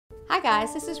Hi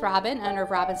guys, this is Robin, owner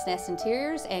of Robin's Nest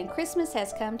Interiors, and Christmas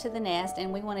has come to the nest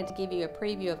and we wanted to give you a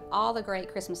preview of all the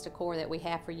great Christmas decor that we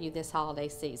have for you this holiday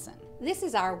season. This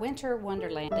is our Winter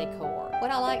Wonderland Decor. What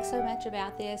I like so much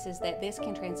about this is that this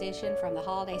can transition from the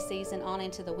holiday season on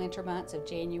into the winter months of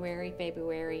January,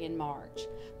 February, and March.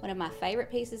 One of my favorite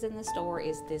pieces in the store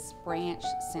is this branch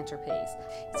centerpiece.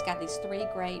 It's got these three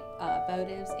great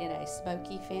votives in a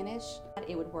smoky finish.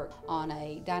 It would work on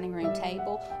a dining room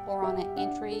table or on an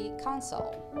entry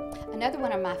console. Another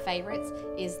one of my favorites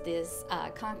is this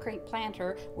concrete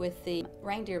planter with the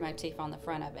reindeer motif on the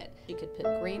front of it. You could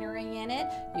put greenery in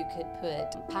it, you could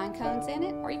put pine cones in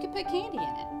it, or you could put candy in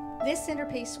it. This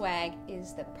centerpiece swag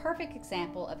is the perfect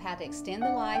example of how to extend the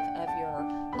life of your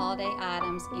holiday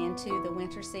items into the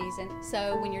winter season.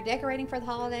 So when you're decorating for the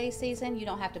holiday season, you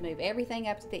don't have to move everything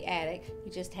up to the attic.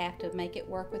 You just have to make it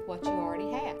work with what you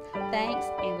already have. Thanks,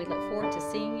 and we look forward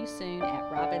to seeing you soon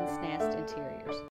at Robin's Nest Interiors.